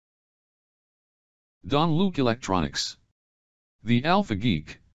Don Luke Electronics. The Alpha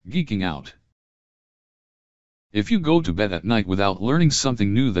Geek, geeking out. If you go to bed at night without learning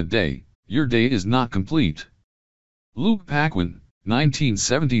something new that day, your day is not complete. Luke Paquin,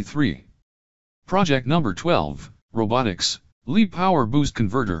 1973. Project number 12, Robotics, LiPower Boost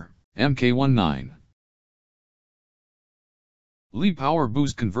Converter, Mk19. LiPower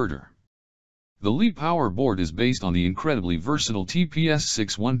Boost Converter. The LiPower board is based on the incredibly versatile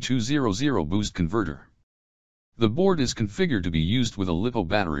TPS61200 boost converter. The board is configured to be used with a LiPo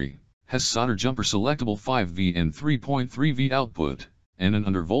battery, has solder jumper selectable 5V and 3.3V output, and an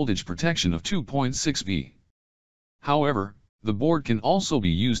undervoltage protection of 2.6V. However, the board can also be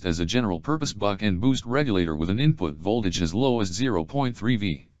used as a general-purpose buck and boost regulator with an input voltage as low as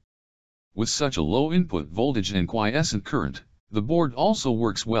 0.3V. With such a low input voltage and quiescent current, the board also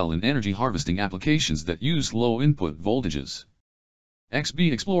works well in energy harvesting applications that use low input voltages.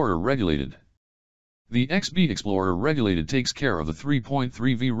 XBee Explorer Regulated. The XBee Explorer Regulated takes care of the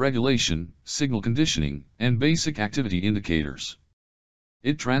 3.3V regulation, signal conditioning, and basic activity indicators.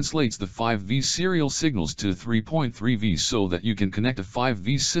 It translates the 5V serial signals to 3.3V so that you can connect a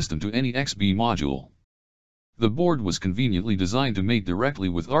 5V system to any XBee module. The board was conveniently designed to mate directly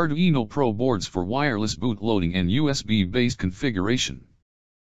with Arduino Pro boards for wireless bootloading and USB-based configuration.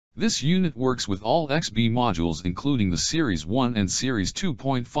 This unit works with all XBee modules including the Series 1 and Series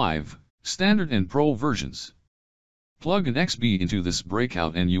 2.5, Standard and Pro versions. Plug an XBee into this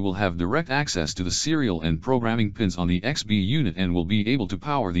breakout and you will have direct access to the serial and programming pins on the XBee unit and will be able to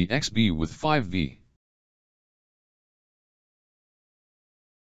power the XBee with 5V.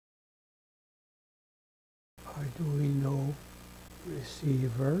 Arduino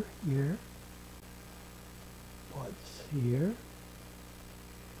receiver here, buds here,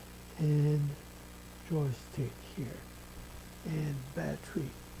 and joystick here, and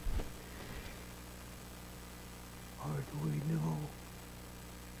battery. Arduino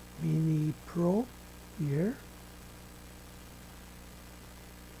Mini Pro here,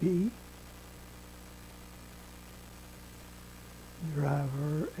 B,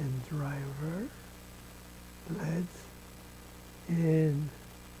 driver and driver, LEDs, and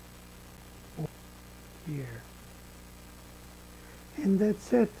here. And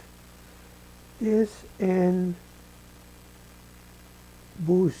that's it. This and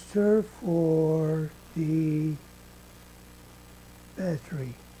booster for the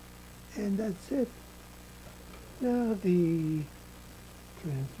battery. And that's it. Now the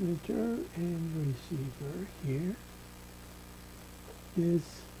transmitter and receiver here.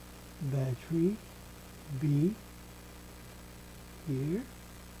 This battery B here,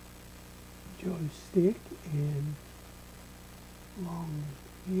 joystick and long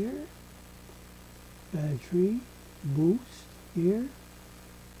here, battery boost here,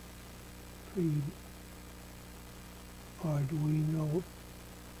 Arduino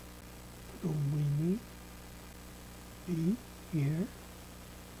Pro Mini B here,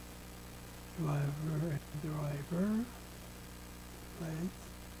 driver and driver, LEDs,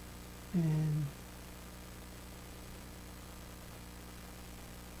 and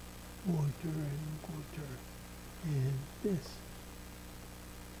motor and motor, and this.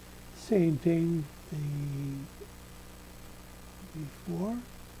 Same thing before.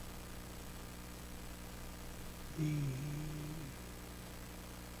 The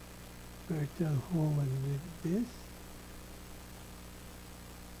vertical hole with this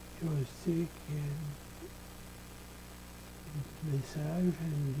joystick and this out and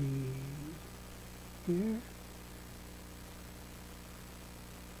the here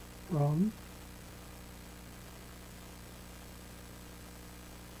from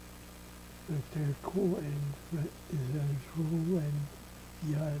vertical and horizontal and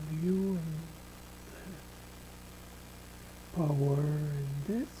value and power and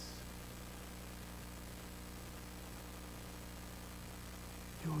this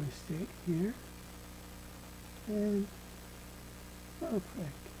joystick here and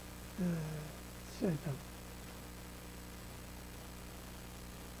perfect setup.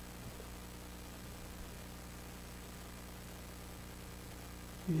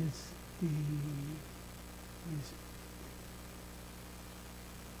 Is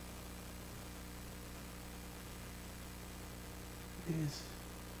this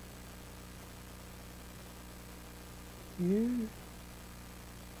here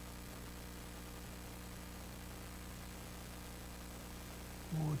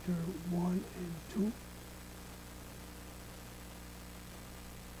motor 1 and 2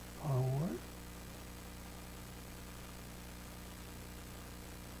 power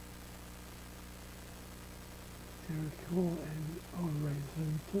vertical and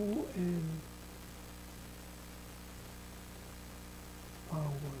horizontal and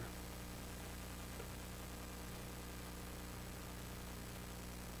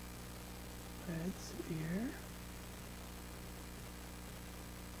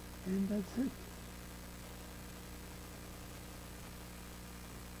And that's it.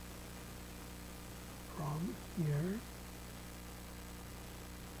 From here,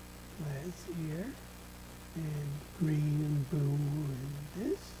 let's here, and green and blue and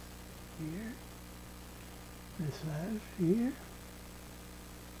this here, massage here,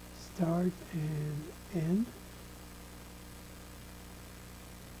 start and end,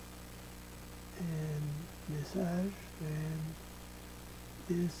 and massage, and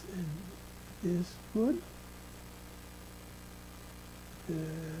this good. The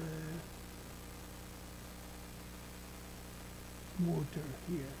motor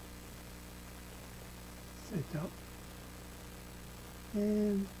here set up,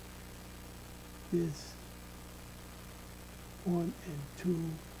 and this 1 and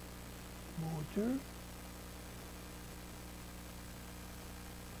 2 motor,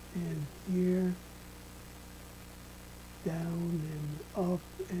 and here down and up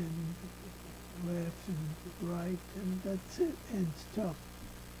and left and right, and that's it, and stop,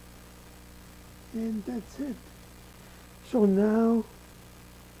 and that's it. So now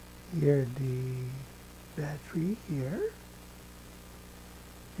here the battery here,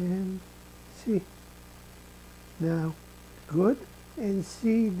 and see now good, and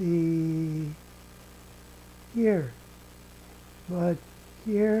see the here, but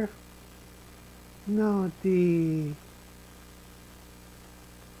here no, the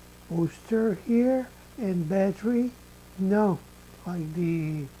booster here and battery, no, like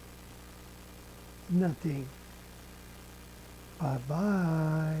the nothing.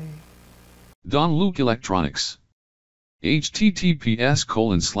 Bye-bye. Don Luke Electronics.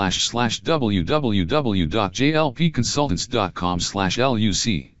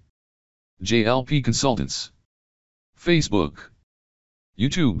 https://www.jlpconsultants.com/luc. JLP Consultants. Facebook,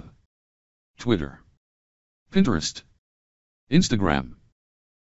 YouTube, Twitter, Pinterest, Instagram.